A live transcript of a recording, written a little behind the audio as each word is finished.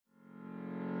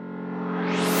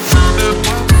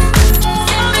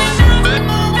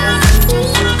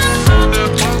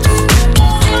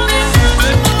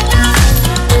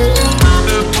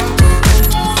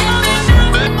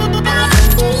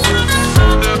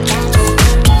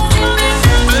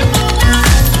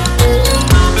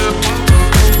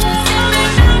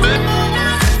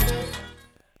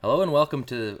welcome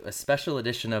to a special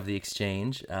edition of The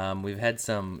Exchange. We've had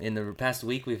in the past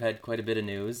week, we've had quite a bit of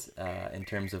news in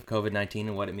terms of COVID-19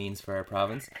 and what it means for our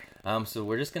province. So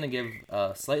we're just going to give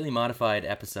a slightly modified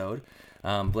episode.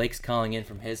 Blake's calling in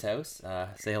from his house.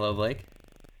 Say hello, Blake.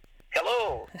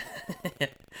 Hello.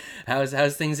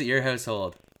 How's things at your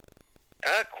household?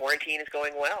 Quarantine is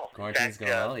going well. Quarantine's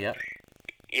going well, yeah.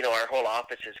 You know, our whole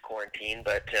office is quarantined,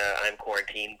 but I'm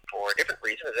quarantined for a different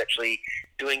reason. I was actually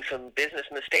doing some business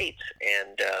in the States,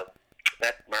 and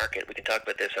that market, we can talk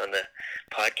about this on the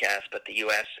podcast, but the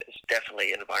U.S. is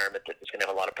definitely an environment that is going to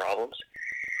have a lot of problems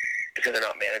because they're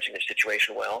not managing their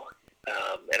situation well.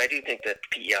 And I do think that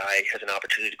PEI has an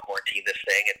opportunity to quarantine this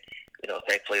thing, and, you know,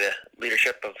 thankfully the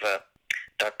leadership of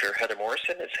Dr. Heather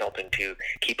Morrison is helping to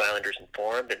keep Islanders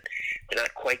informed, and they're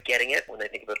not quite getting it when they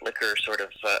think about liquor sort of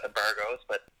embargoes,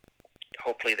 but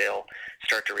hopefully they'll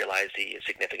start to realize the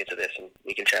significance of this, and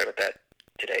we can chat about that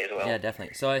today as well. Yeah,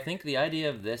 definitely. So I think the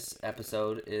idea of this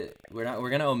episode, we're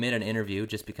going to omit an interview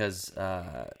just because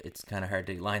it's kind of hard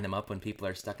to line them up when people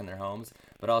are stuck in their homes,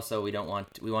 but also we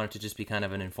want it to just be kind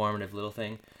of an informative little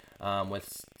thing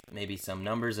with maybe some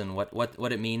numbers and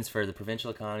what it means for the provincial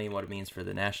economy, what it means for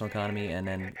the national economy, and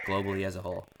then globally as a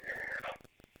whole.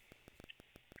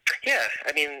 Yeah,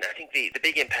 I mean, I think the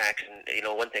big impacts, and, you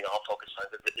know, one thing I'll focus on,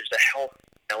 there's a health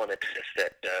element to this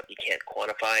that we can't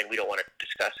quantify, and we don't want to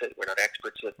discuss it. We're not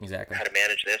experts at how to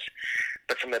manage this.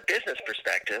 But from a business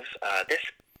perspective,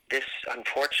 this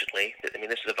unfortunately, I mean,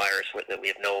 this is a virus that we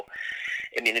have no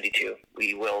immunity to.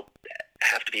 We will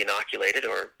have to be inoculated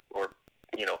or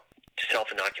you know,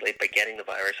 self-inoculate by getting the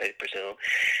virus, I presume,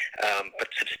 but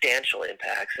substantial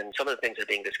impacts. And some of the things that are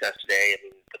being discussed today, I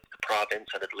mean, the province,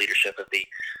 under the leadership of the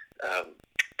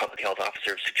public health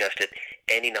officer, suggested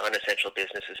any non-essential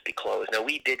businesses be closed. Now,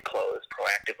 we did close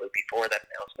proactively before that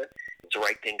announcement. It's the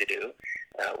right thing to do.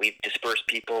 We've dispersed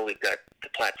people. We've got the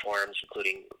platforms,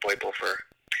 including VoIP for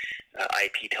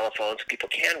IP telephones. People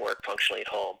can work functionally at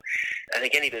home. I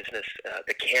think any business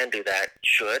that can do that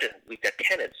should, and we've got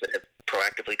tenants that have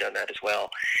proactively done that as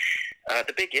well.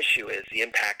 The big issue is the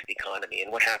impact of the economy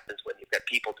and what happens when you've got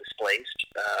people displaced.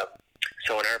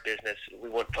 So in our business, we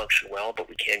won't function well, but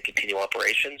we can continue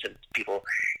operations, and people,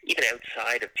 even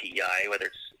outside of PEI, whether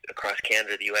it's across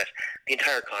Canada or the U.S., the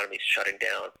entire economy is shutting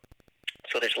down.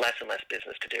 So there's less and less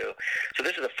business to do. So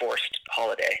this is a forced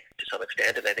holiday to some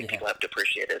extent, and I think people have to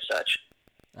appreciate it as such.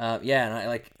 Yeah,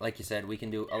 and like you said, we can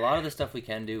do a lot of the stuff we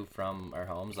can do from our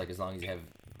homes, like as long as you have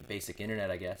basic internet,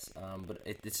 I guess. But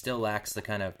it still lacks the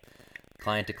kind of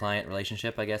client-to-client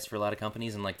relationship, I guess, for a lot of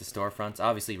companies, and like the storefronts.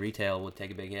 Obviously, retail would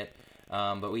take a big hit.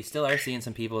 But we still are seeing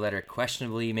some people that are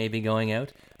questionably maybe going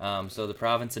out. So the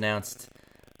province announced,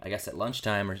 I guess at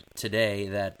lunchtime or today,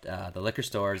 that the liquor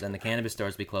stores and the cannabis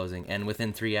stores be closing, and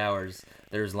within 3 hours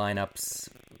there's lineups,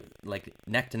 like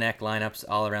neck-to-neck lineups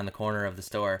all around the corner of the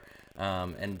store.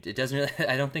 And it doesn't really,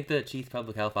 I don't think the chief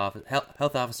public health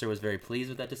officer was very pleased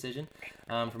with that decision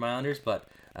from Islanders, but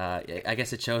I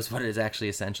guess it shows what is actually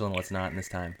essential and what's not in this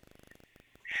time.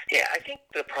 Yeah, I think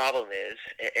the problem is,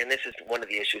 and this is one of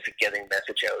the issues of getting the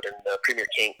message out, and Premier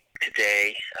King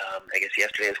today, I guess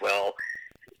yesterday as well,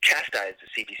 chastised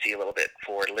the CBC a little bit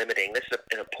for limiting. This is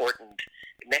an important,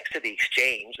 next to the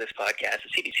Exchange, this podcast,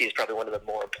 the CBC is probably one of the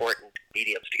more important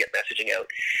mediums to get messaging out.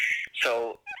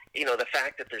 So, you know, the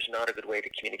fact that there's not a good way to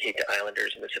communicate to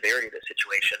Islanders and the severity of the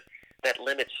situation, that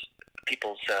limits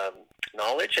people's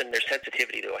knowledge and their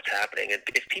sensitivity to what's happening. And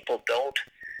if people don't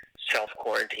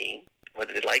self-quarantine,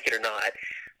 whether they like it or not,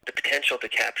 the potential to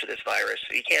capture this virus,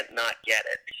 you can't not get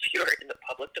it. If you're in the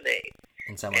public domain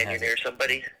and you're near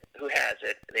somebody who has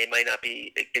it, they might not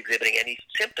be exhibiting any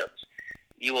symptoms,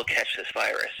 you will catch this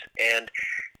virus. And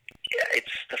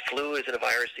the flu isn't a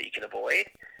virus that you can avoid.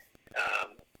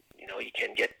 You know, you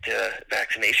can get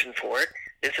vaccination for it.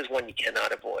 This is one you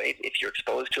cannot avoid. If you're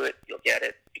exposed to it, you'll get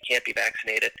it. You can't be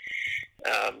vaccinated.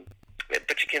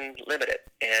 But you can limit it.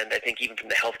 And I think even from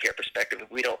the healthcare perspective,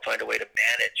 if we don't find a way to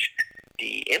manage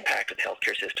the impact of the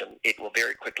healthcare system, it will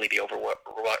very quickly be overrun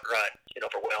and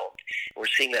overwhelmed. We're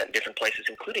seeing that in different places,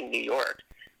 including New York,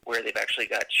 where they've actually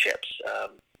got ships,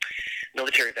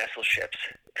 military vessel ships,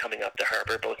 coming up the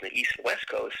harbor, both in the east and west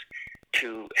coast,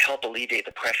 to help alleviate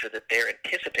the pressure that they're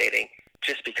anticipating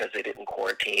just because they didn't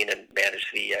quarantine and manage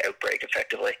the outbreak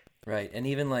effectively. Right, and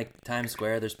even like Times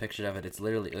Square, there's pictures of it. It's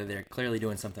literally, they're clearly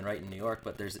doing something right in New York,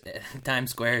 but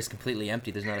Times Square is completely empty.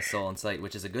 There's not a soul in sight,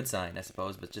 which is a good sign, I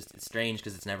suppose, but it's strange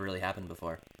because it's never really happened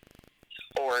before.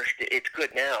 Or it's good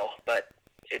now, but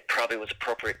it probably was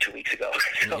appropriate 2 weeks ago.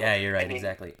 So, yeah, you're right,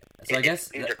 exactly. So I guess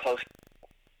these are close.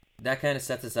 that kind of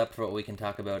sets us up for what we can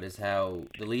talk about is how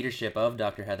the leadership of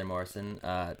Dr. Heather Morrison,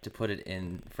 to put it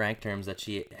in frank terms, that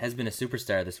she has been a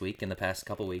superstar this week in the past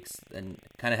couple weeks, and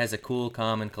kind of has a cool,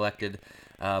 calm, and collected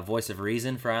voice of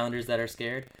reason for Islanders that are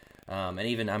scared. And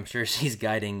even I'm sure she's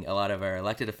guiding a lot of our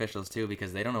elected officials too,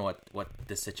 because they don't know what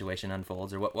this situation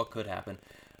unfolds or what could happen.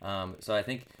 So I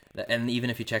think that, and even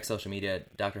if you check social media,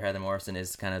 Dr. Heather Morrison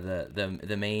is kind of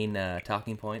the main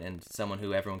talking point and someone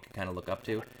who everyone can kind of look up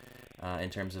to in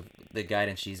terms of the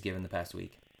guidance she's given the past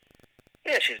week.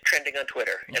 Yeah, she's trending on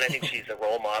Twitter, and I think she's a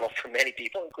role model for many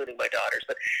people, including my daughters.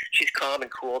 But she's calm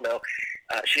and cool. Now,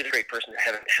 she's a great person to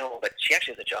have at home, but she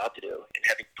actually has a job to do, and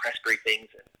having press briefings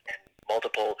and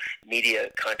multiple media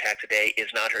contacts a day is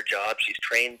not her job. She's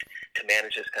trained to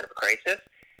manage this kind of a crisis,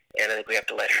 and I think we have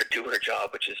to let her do her job,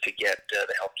 which is to get the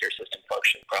healthcare system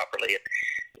functioning properly.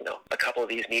 And, a couple of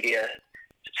these media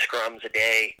scrums a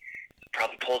day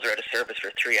probably pulls her out of service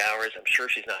for 3 hours. I'm sure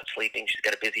she's not sleeping. She's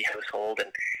got a busy household,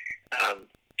 and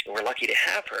we're lucky to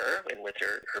have her and with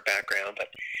her background, but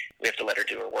we have to let her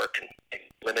do her work and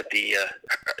limit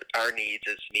our needs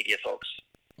as media folks.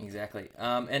 Exactly.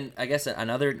 And I guess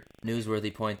another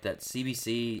newsworthy point that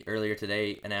CBC earlier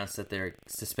today announced that they're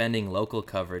suspending local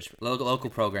coverage, local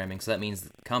programming. So that means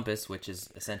Compass, which is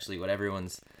essentially what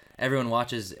everyone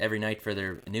watches every night for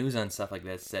their news on stuff like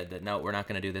this, said that no, we're not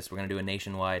going to do this. We're going to do a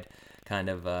nationwide kind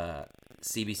of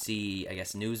CBC, I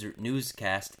guess,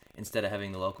 newscast instead of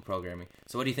having the local programming.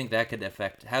 So what do you think that could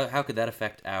affect? How could that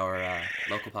affect our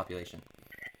local population?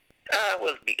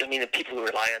 Well, I mean, the people who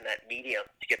rely on that medium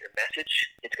to get their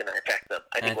message, it's going to affect them.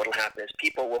 I think what will happen is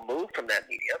people will move from that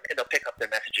medium, and they'll pick up their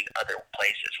messaging other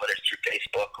places, whether it's through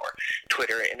Facebook or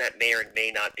Twitter, and that may or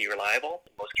may not be reliable.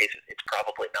 In most cases, it's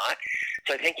probably not.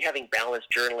 So I think having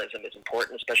balanced journalism is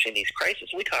important, especially in these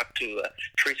crises. We talked to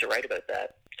Teresa Wright about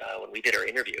that when we did our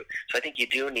interview. So I think you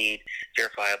do need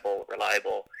verifiable,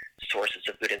 reliable sources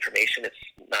of good information. It's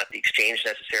not the Exchange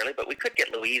necessarily, but we could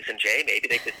get Louise and Jay. Maybe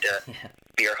they could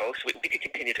be our hosts. We could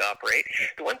continue to operate.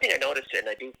 The one thing I noticed, and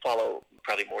I do follow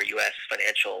probably more U.S.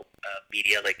 financial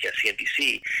media like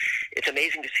CNBC, it's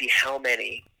amazing to see how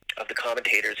many of the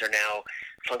commentators are now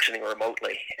functioning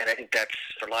remotely. And I think that's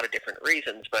for a lot of different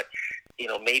reasons. But,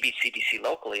 maybe CBC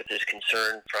locally, if there's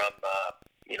concern from,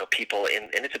 people and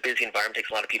it's a busy environment, takes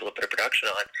a lot of people to put a production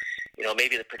on,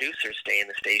 maybe the producers stay in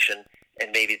the station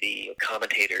and maybe the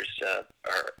commentators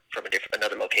are from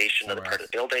another location, another part of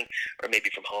the building, or maybe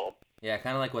from home. Yeah,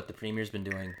 kind of like what the Premier's been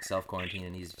doing, self-quarantine,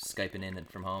 and he's Skyping in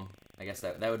from home. I guess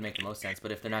that would make the most sense.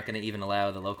 But if they're not going to even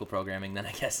allow the local programming, then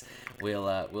I guess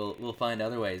we'll find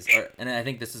other ways. And I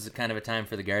think this is kind of a time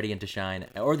for the Guardian to shine,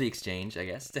 or the Exchange, I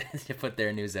guess, to put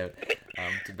their news out.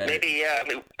 To better. Maybe,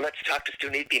 let's talk to Stu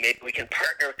Needby. Maybe we can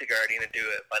partner with the Guardian and do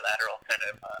a bilateral kind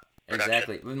of production.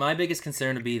 Exactly. My biggest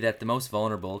concern would be that the most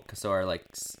vulnerable, so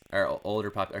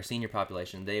our senior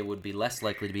population, they would be less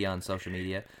likely to be on social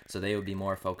media, so they would be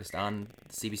more focused on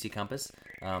CBC Compass.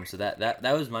 So that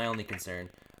was my only concern.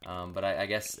 But I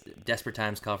guess desperate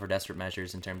times call for desperate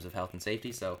measures in terms of health and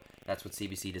safety, so that's what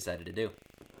CBC decided to do.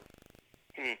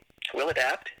 We'll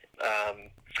adapt.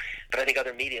 But I think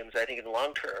other mediums, I think in the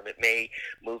long term, it may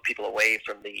move people away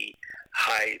from the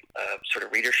high sort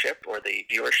of readership or the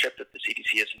viewership that the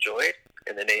CBC has enjoyed,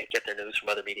 and they may get their news from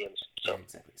other mediums. So,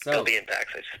 exactly. There'll be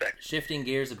impacts, I suspect. Shifting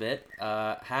gears a bit,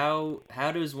 how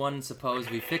does one suppose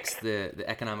we fix the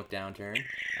economic downturn?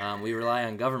 We rely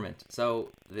on government. So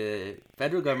the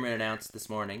federal government announced this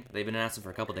morning, they've been announcing for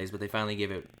a couple of days, but they finally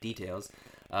gave out details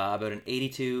about an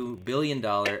 $82 billion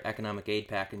economic aid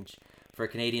package for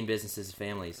Canadian businesses and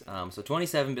families. So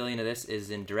 $27 billion of this is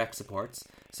in direct supports,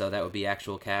 so that would be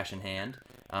actual cash in hand,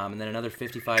 and then another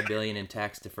 $55 billion in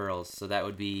tax deferrals. So that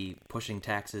would be pushing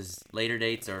taxes later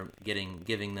dates or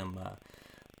giving them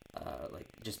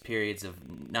just periods of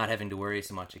not having to worry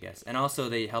so much, I guess. And also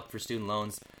they help for student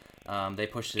loans. They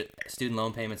push student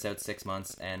loan payments out 6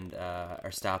 months and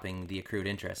are stopping the accrued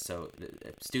interest, so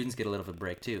students get a little bit of a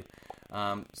break too.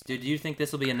 Do you think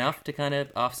this will be enough to kind of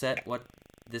offset what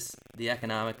the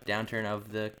economic downturn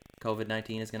of the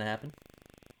COVID-19 is going to happen?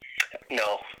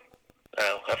 No.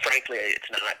 Frankly,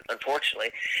 it's not,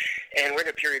 unfortunately. And we're in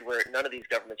a period where none of these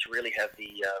governments really have the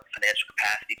financial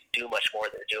capacity to do much more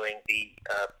than they're doing.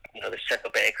 The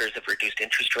central bankers have reduced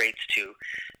interest rates to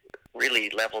really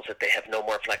levels that they have no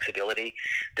more flexibility.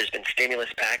 There's been stimulus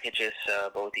packages,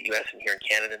 both the U.S. and here in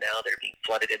Canada now, that are being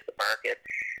flooded into the market.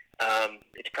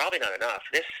 It's probably not enough.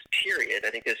 This period,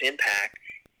 I think this impact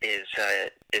is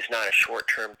not a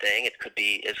short-term thing. It could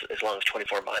be as long as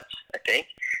 24 months, I think,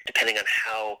 depending on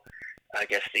how, I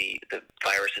guess, the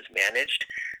virus is managed.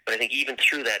 But I think even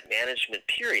through that management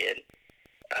period,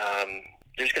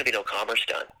 there's going to be no commerce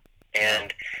done.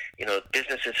 And,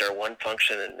 businesses are one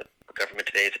function, and the government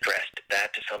today has addressed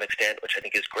that to some extent, which I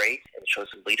think is great and shows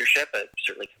some leadership. I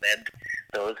certainly commend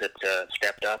those that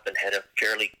stepped up and had a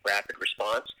fairly rapid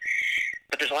response.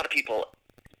 But there's a lot of people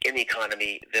in the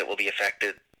economy that will be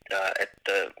affected at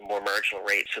the more marginal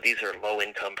rate. So these are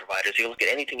low-income providers. You look at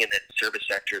anything in the service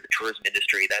sector, the tourism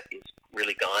industry, that is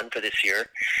really gone for this year,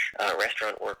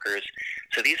 restaurant workers.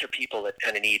 So these are people that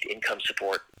kind of need income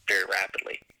support very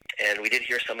rapidly. And we did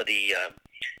hear some of the,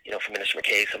 from Minister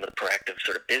McKay, some of the proactive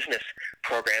sort of business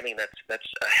programming. That's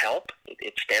a help.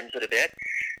 It stems it a bit.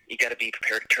 You got to be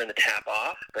prepared to turn the tap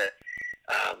off. But,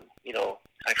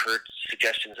 I've heard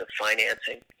suggestions of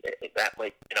financing. That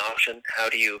might be an option. How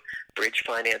do you bridge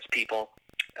finance people,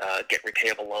 get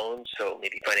repayable loans? So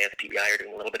maybe Finance PBI are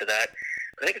doing a little bit of that.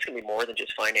 But I think it's going to be more than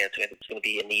just financing. I think it's going to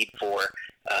be a need for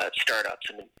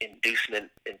startups and inducement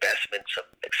investments, some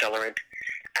accelerant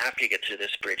after you get through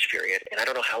this bridge period. And I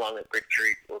don't know how long that bridge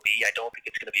period will be. I don't think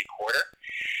it's going to be a quarter.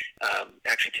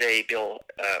 Actually, today, Bill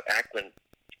Ackman,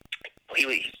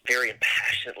 he very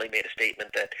impassionately made a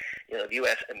statement that the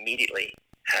U.S. immediately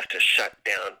has to shut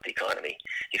down the economy.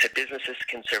 He said businesses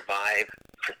can survive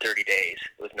for 30 days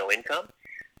with no income,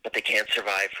 but they can't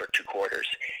survive for 2 quarters.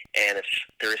 And if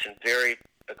there isn't very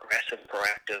aggressive,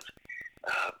 proactive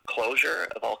closure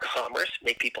of all commerce,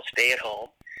 make people stay at home,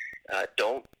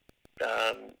 don't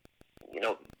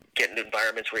get into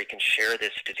environments where you can share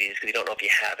this disease because you don't know if you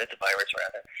have it, the virus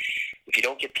rather. If you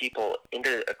don't get people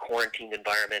into a quarantined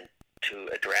environment to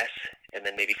address and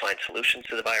then maybe find solutions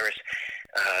to the virus,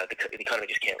 the economy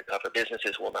just can't recover.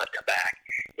 Businesses will not come back.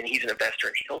 And he's an investor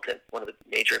in Hilton, one of the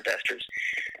major investors.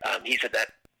 He said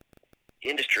that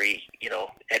industry,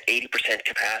 at 80%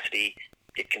 capacity,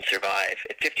 it can survive.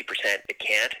 At 50%, it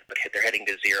can't, but they're heading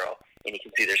to zero. And you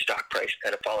can see their stock price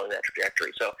kind of following that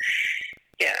trajectory. So,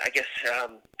 yeah, I guess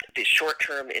the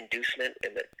short-term inducement,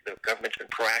 and the government's been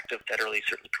proactive federally,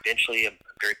 certainly provincially. I'm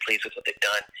very pleased with what they've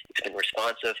done. It's been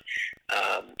responsive.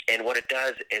 And what it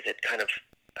does is it kind of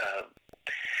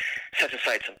sets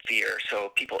aside some fear.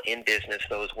 So people in business,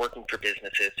 those working for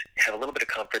businesses, have a little bit of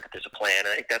comfort that there's a plan. And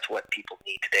I think that's what people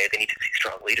need today. They need to see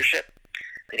strong leadership.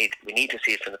 We need to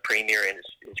see it from the Premier and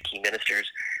his key ministers.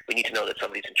 We need to know that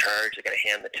somebody's in charge. They're going to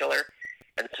hand the tiller.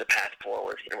 And it's a path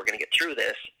forward, and we're going to get through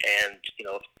this. And,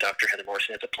 if Dr. Heather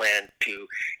Morrison has a plan to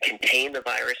contain the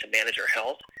virus and manage our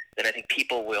health, then I think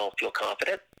people will feel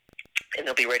confident, and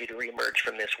they'll be ready to reemerge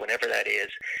from this whenever that is,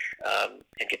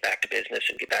 and get back to business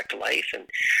and get back to life and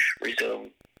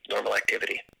resume normal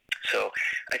activity. So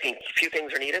I think a few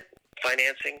things are needed: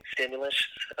 financing, stimulus,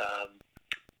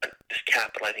 just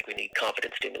capital. I think we need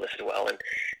confidence stimulus as well, and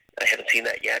I haven't seen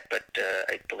that yet, but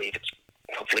I believe it's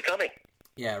hopefully coming.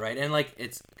 Yeah, right. And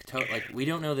we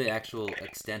don't know the actual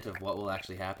extent of what will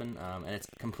actually happen, and it's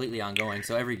completely ongoing.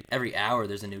 So every hour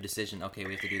there's a new decision. Okay,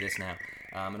 we have to do this now,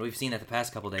 and we've seen that the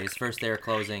past couple of days. First they're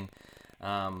closing,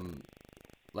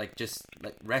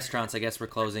 restaurants. I guess were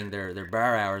closing their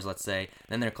bar hours. Let's say.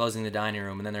 Then they're closing the dining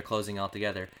room, and then they're closing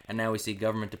altogether. And now we see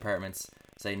government departments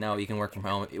say no, you can work from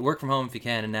home. Work from home if you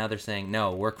can. And now they're saying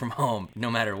no, work from home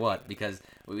no matter what, because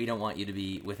we don't want you to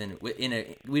be we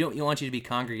don't want you to be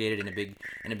congregated in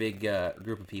a big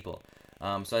group of people.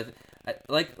 So I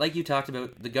like you talked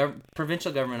about, the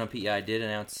provincial government on PEI did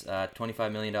announce a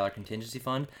 $25 million contingency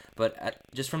fund, but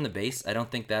just from the base, I don't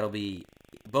think that'll be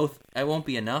it won't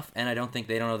be enough, and I don't think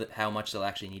they don't know how much they'll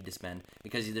actually need to spend,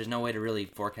 because there's no way to really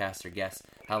forecast or guess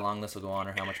how long this will go on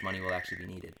or how much money will actually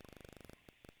be needed.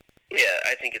 Yeah,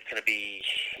 I think it's going to be.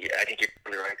 I think you're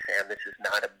really right, Sam. This is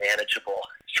not a manageable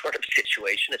sort of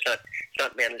situation. It's not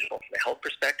manageable from a health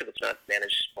perspective. It's not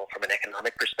manageable from an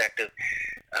economic perspective.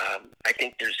 I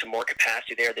think there's some more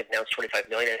capacity there. They've announced $25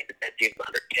 million. I think the Fed gave them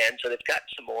 $110. So they've got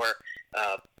some more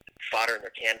fodder in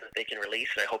their can that they can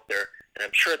release. And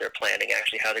I'm sure they're planning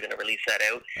actually how they're going to release that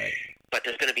out. Right. But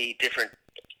there's going to be different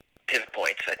pivot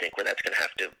points, I think, where that's going to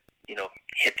have to,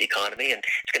 hit the economy, and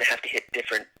it's going to have to hit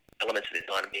different elements of the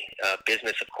economy.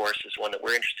 Business, of course, is one that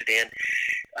we're interested in,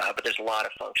 but there's a lot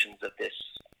of functions of this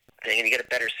thing, and you get a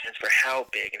better sense for how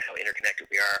big and how interconnected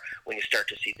we are when you start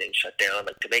to see things shut down.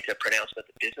 Like, to make a pronouncement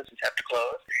that businesses have to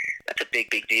close, that's a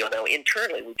big deal. Now,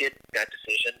 internally, we did that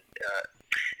decision,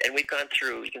 and we've gone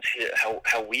through, you can see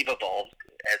how we've evolved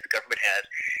as the government has.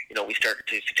 We started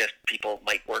to suggest people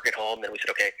might work at home. Then we said,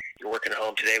 okay, you're working at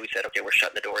home today. We said, okay, we're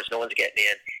shutting the doors. No one's getting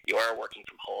in. You are working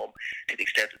from home to the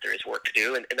extent that there is work to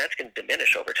do. And that's going to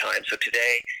diminish over time. So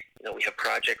today, we have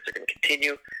projects that are going to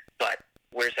continue, but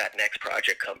where's that next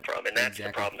project come from? And that's the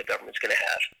problem the government's going to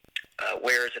have.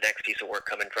 Where is the next piece of work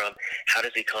coming from? How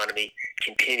does the economy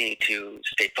continue to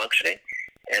stay functioning?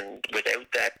 And without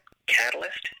that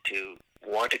catalyst to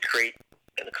want to create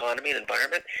an economy, an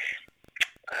environment.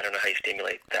 I don't know how you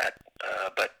stimulate that,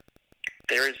 but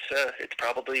it's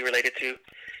probably related to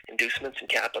inducements and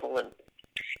capital and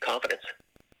confidence.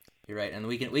 You're right, and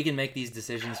we can make these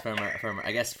decisions from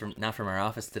I guess from not from our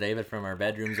office today, but from our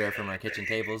bedrooms or from our kitchen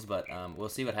tables. But we'll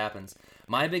see what happens.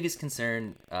 My biggest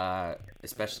concern,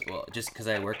 especially just because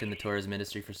I worked in the tourism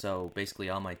industry for basically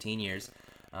all my teen years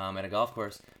at a golf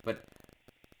course, but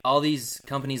all these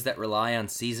companies that rely on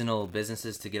seasonal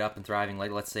businesses to get up and thriving,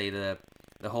 like let's say the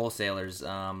wholesalers,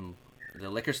 the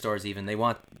liquor stores, even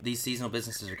these seasonal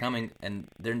businesses are coming, and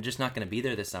they're just not going to be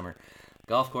there this summer.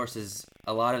 Golf courses,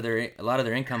 a lot of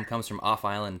their income comes from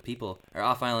off-island people or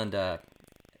off-island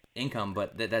income,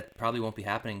 but that probably won't be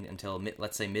happening until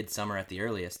let's say midsummer at the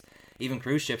earliest. Even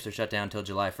cruise ships are shut down until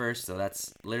July 1st, so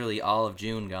that's literally all of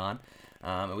June gone.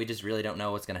 And we just really don't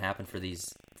know what's going to happen for the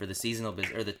seasonal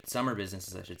or the summer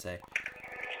businesses, I should say.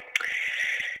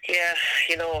 Yeah,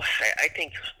 I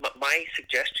think my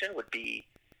suggestion would be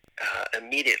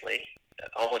immediately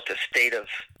almost a state of,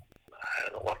 I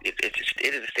don't know what, it is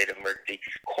a state of emergency,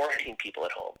 quarantine people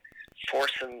at home.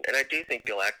 Force them, and I do think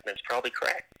Bill Ackman's probably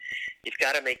correct. You've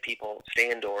got to make people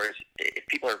stay indoors. If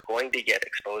people are going to get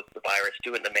exposed to the virus,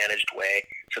 do it in a managed way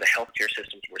so the healthcare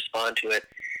system can respond to it,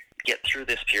 get through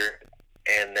this period,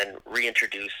 and then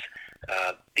reintroduce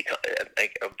a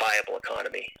viable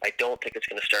economy. I don't think it's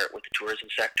going to start with the tourism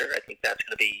sector. I think that's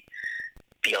going to be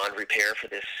beyond repair for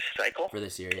this cycle. For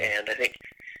this year, yeah. And I think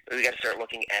we got to start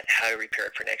looking at how to repair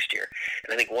it for next year.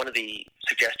 And I think one of the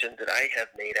suggestions that I have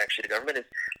made actually to government is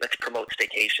let's promote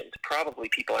staycations. Probably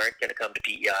people aren't going to come to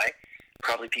PEI.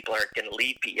 Probably people aren't going to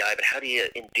leave PEI, but how do you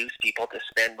induce people to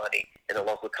spend money in the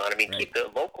local economy and keep the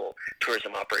local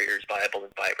tourism operators viable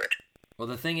and vibrant? Well,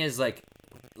 the thing is,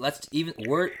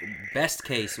 best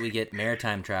case, we get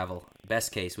maritime travel.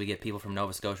 Best case, we get people from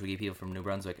Nova Scotia, we get people from New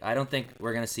Brunswick. I don't think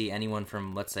we're going to see anyone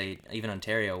from, let's say, even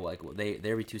Ontario. Like,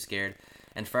 they'll be too scared.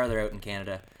 And farther out in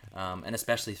Canada, and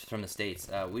especially from the States,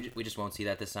 we just won't see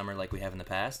that this summer like we have in the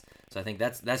past. So I think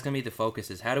that's going to be the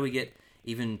focus, is how do we get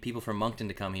even people from Moncton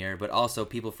to come here, but also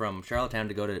people from Charlottetown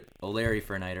to go to O'Leary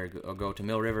for a night, or go to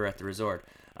Mill River at the resort,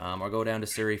 or go down to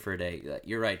Surrey for a day.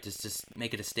 You're right, just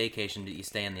make it a staycation that you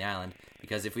stay on the island,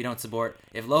 because if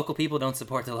local people don't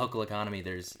support the local economy,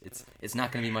 it's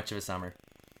not going to be much of a summer.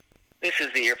 This is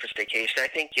the year for staycation. I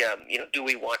think, do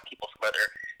we want people from other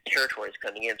territories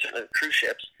coming in? Certainly the cruise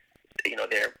ships,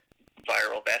 they're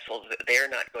viral vessels. They're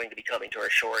not going to be coming to our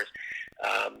shores.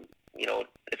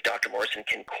 If Dr. Morrison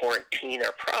can quarantine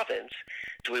our province,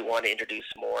 do we want to introduce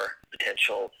more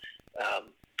potential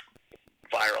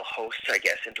viral hosts, I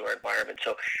guess, into our environment?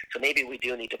 So maybe we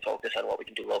do need to focus on what we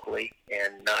can do locally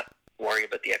and not worry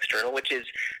about the external, which is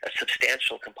a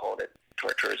substantial component to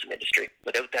our tourism industry.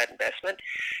 Without that investment,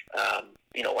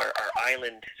 our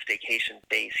island staycation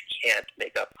base can't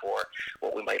make up for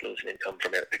what we might lose in income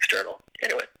from external.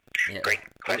 Anyway, great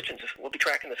questions. We'll be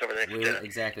tracking this over the next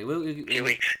few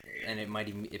weeks. And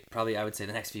it probably, I would say,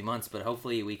 the next few months, but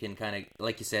hopefully we can kind of,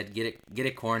 like you said, get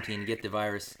it quarantined, get the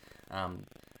virus,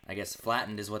 I guess,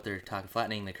 flattened is what they're talking,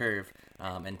 flattening the curve,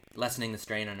 and lessening the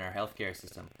strain on our healthcare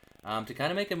system. To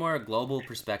kind of make a more global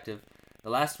perspective, the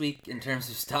last week in terms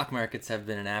of stock markets have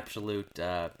been an absolute,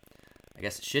 I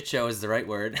guess shit show is the right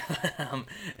word.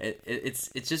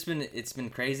 It's been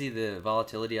crazy, the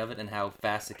volatility of it and how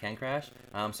fast it can crash.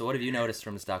 So what have you noticed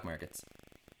from the stock markets?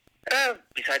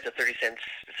 Besides the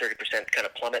 30% kind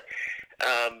of plummet,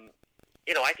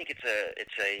 I think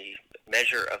it's a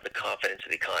measure of the confidence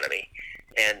of the economy.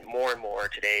 And more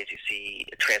today, as you see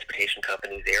transportation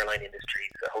companies, the airline industry,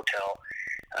 the hotel,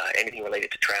 anything related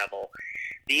to travel,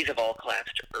 these have all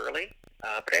collapsed early,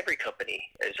 but every company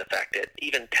is affected.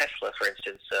 Even Tesla, for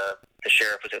instance, the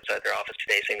sheriff was outside their office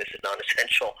today saying this is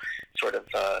non-essential sort of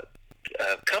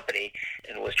company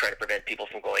and was trying to prevent people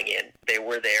from going in. They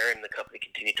were there, and the company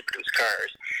continued to produce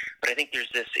cars. But I think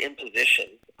there's this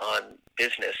imposition on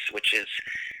business, which is,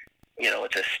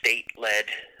 it's a state-led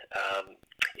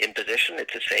imposition.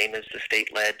 It's the same as the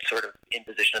state-led sort of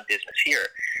imposition on business here.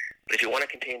 But if you want to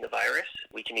contain the virus,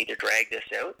 we can either drag this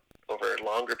out over a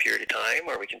longer period of time,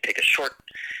 or we can take a short,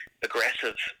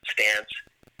 aggressive stance,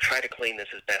 try to clean this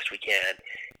as best we can,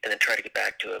 and then try to get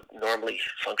back to a normally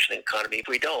functioning economy. If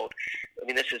we don't,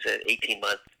 this is an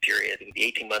 18-month period. It would be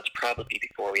 18 months probably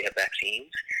before we have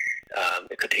vaccines.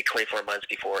 It could take 24 months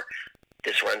before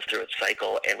this runs through its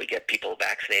cycle and we get people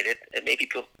vaccinated. And maybe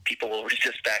people will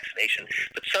resist vaccination.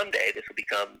 But someday this will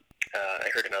become, I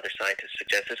heard another scientist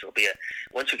suggest this will be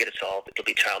once we get it solved, it'll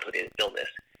be childhood illness,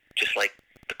 just like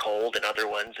the cold and other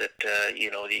ones that,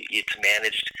 it's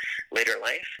managed later in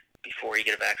life. Before you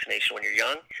get a vaccination when you're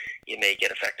young, you may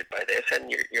get affected by this,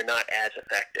 and you're not as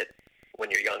affected when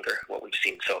you're younger, what we've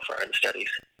seen so far in the studies.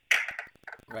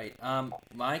 Right.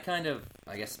 My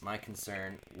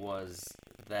concern was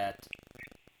that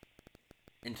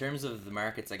in terms of the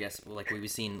markets, I guess, like we've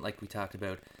seen, like we talked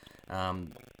about,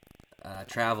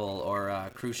 travel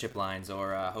or cruise ship lines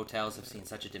or hotels have seen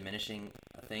such a diminishing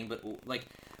thing. But like,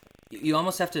 you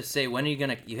almost have to say, when are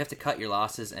you have to cut your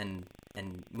losses and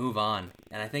move on.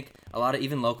 And I think a lot of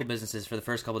even local businesses for the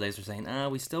first couple of days were saying,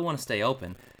 we still want to stay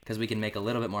open because we can make a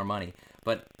little bit more money.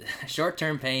 But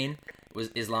short-term pain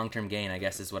is long-term gain, I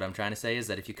guess, is what I'm trying to say, is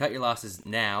that if you cut your losses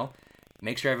now,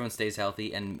 make sure everyone stays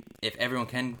healthy, and if everyone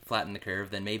can flatten the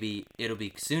curve, then maybe it'll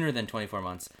be sooner than 24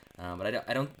 months. But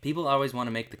I don't. People always want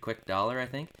to make the quick dollar, I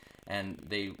think, and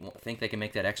they think they can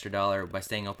make that extra dollar by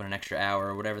staying open an extra hour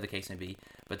or whatever the case may be,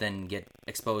 but then get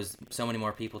exposed so many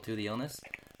more people to the illness.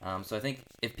 So I think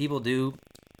if people do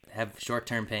have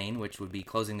short-term pain, which would be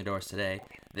closing the doors today,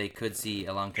 they could see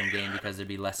a long-term gain because there'd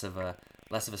be less of a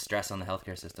stress on the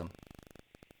healthcare system.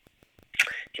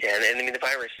 Yeah, and I mean the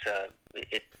virus,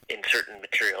 in certain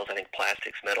materials, I think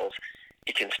plastics, metals,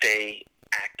 it can stay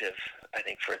active, I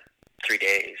think, for 3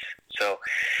 days. So,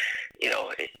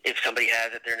 if somebody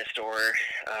has it, they're in a store,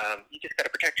 you just got to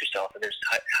protect yourself. And there's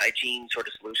hygiene sort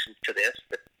of solutions to this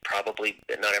that probably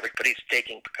not everybody's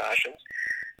taking precautions.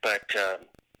 But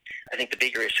I think the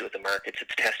bigger issue with the markets,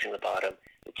 it's testing the bottom.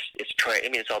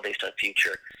 It's all based on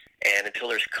future. And until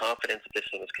there's confidence that this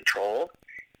thing is controlled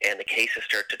and the cases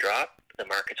start to drop, the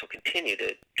markets will continue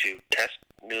to test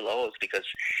new lows because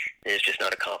there's just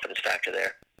not a confidence factor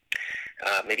there.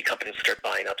 Maybe companies will start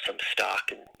buying up some stock,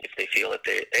 and if they feel that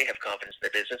they have confidence in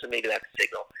their business, and maybe that's a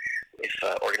signal. If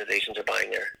organizations are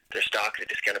buying their stock at a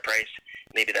discounted price,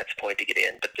 maybe that's a point to get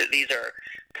in. But these are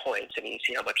points. I mean, you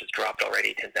see how much it's dropped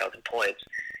already, 10,000 points.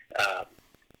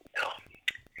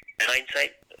 In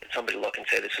hindsight, somebody look and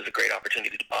say this is a great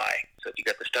opportunity to buy. So if you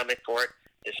got the stomach for it,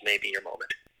 this may be your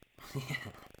moment.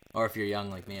 Or if you're young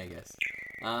like me, I guess.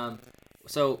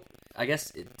 So I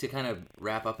guess to kind of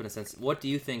wrap up in a sense, what do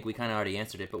you think, we kind of already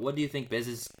answered it, but what do you think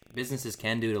businesses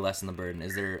can do to lessen the burden?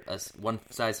 Is there a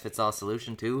one-size-fits-all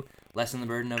solution to lessen the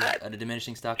burden of a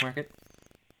diminishing stock market?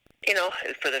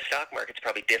 For the stock market, it's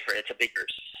probably different. It's a bigger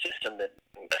system that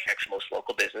affects most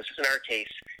local businesses. In our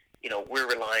case, we're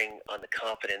relying on the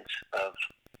confidence of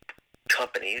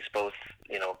companies, both,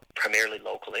 primarily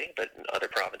locally, but in other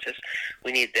provinces.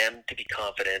 We need them to be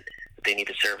confident that they need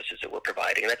the services that we're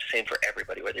providing. And that's the same for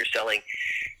everybody, whether you're selling,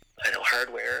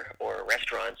 hardware or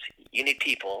restaurants. You need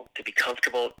people to be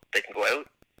comfortable. They can go out,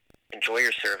 enjoy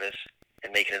your service,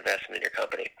 and make an investment in your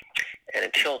company. And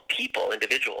until people,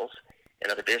 individuals,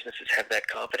 and other businesses have that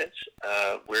confidence,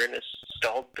 we're in a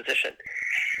stalled position.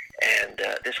 And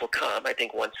this will come, I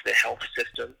think, once the health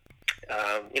system,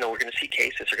 we're going to see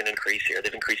cases are going to increase here.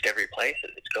 They've increased every place,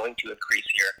 and it's going to increase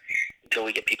here until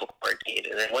we get people quarantined.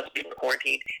 And then once people are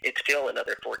quarantined, it's still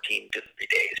another 14 to 30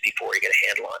 days before you get a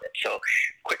handle on it. So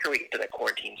the quicker we get to that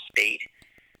quarantine state,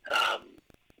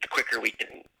 the quicker we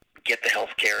can get the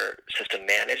healthcare system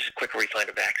managed, the quicker we find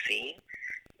a vaccine,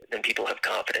 then people have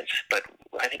confidence. But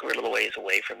I think we're a little ways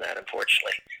away from that,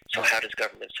 unfortunately. So how does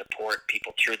government support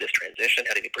people through this transition?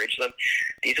 How do we bridge them?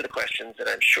 These are the questions that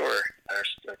I'm sure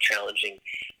are challenging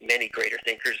many greater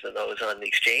thinkers than those on the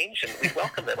exchange, and we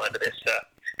welcome them onto this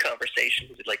conversation.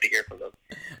 We'd like to hear from them.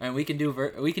 And we can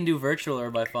do virtual or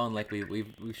by phone, like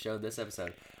we've showed this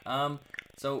episode.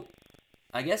 So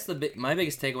I guess my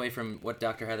biggest takeaway from what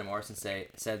Dr. Heather Morrison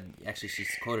said, actually she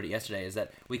quoted it yesterday, is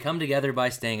that we come together by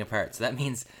staying apart. So that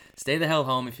means stay the hell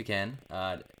home if you can.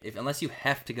 Unless you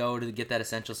have to go to get that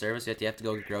essential service, you have to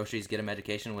go get groceries, get a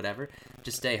medication, whatever,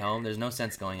 just stay home. There's no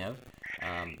sense going out.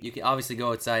 You can obviously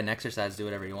go outside and exercise, do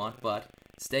whatever you want, but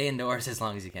stay indoors as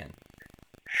long as you can.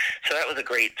 So that was a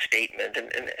great statement, and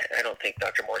I don't think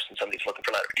Dr. Morrison, somebody's looking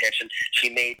for a lot of attention. She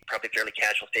made probably a fairly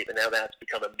casual statement. Now that's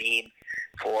become a meme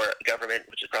for government,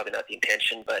 which is probably not the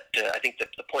intention, but I think the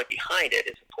point behind it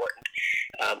is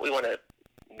important. We want to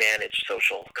manage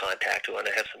social contact. We want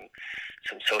to have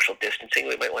some social distancing.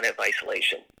 We might want to have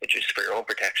isolation, which is for your own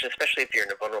protection, especially if you're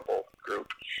in a vulnerable group,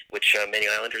 which many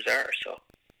islanders are. So.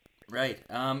 Right.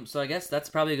 So I guess that's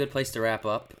probably a good place to wrap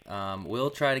up. We'll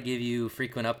try to give you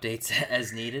frequent updates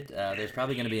as needed. There's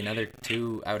probably going to be another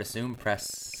 2, I would assume,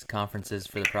 press conferences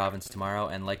for the province tomorrow,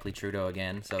 and likely Trudeau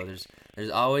again. So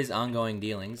there's always ongoing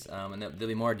dealings, and there'll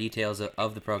be more details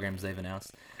of the programs they've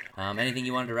announced. Anything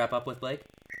you wanted to wrap up with, Blake?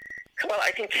 Well,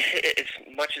 I think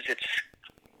as much as it's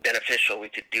beneficial we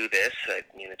could do this, I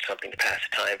mean, it's something to pass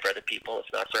the time for other people.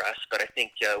 It's not for us. But I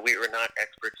think we were not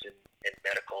experts in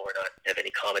medical. We're not have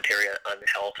any commentary on the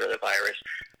health or the virus.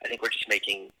 I think we're just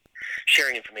making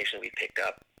sharing information that we picked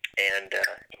up, and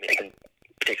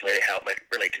particularly how it might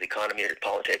relate to the economy or to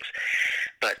politics,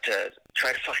 but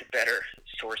try to find better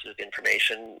sources of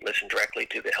information, listen directly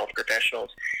to the health professionals,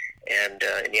 and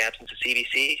in the absence of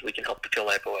CBC, we can help to fill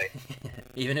that void.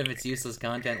 Even if it's useless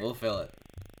content, we'll fill it.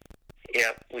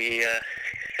 Yeah, we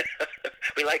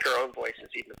we like our own voices,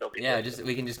 even if nobody. Yeah,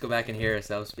 we can just go back and hear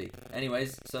ourselves speak.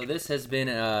 Anyways, so this has been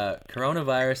a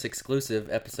coronavirus exclusive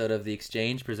episode of The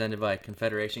Exchange presented by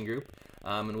Confederation Group,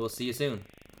 and we'll see you soon.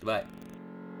 Goodbye.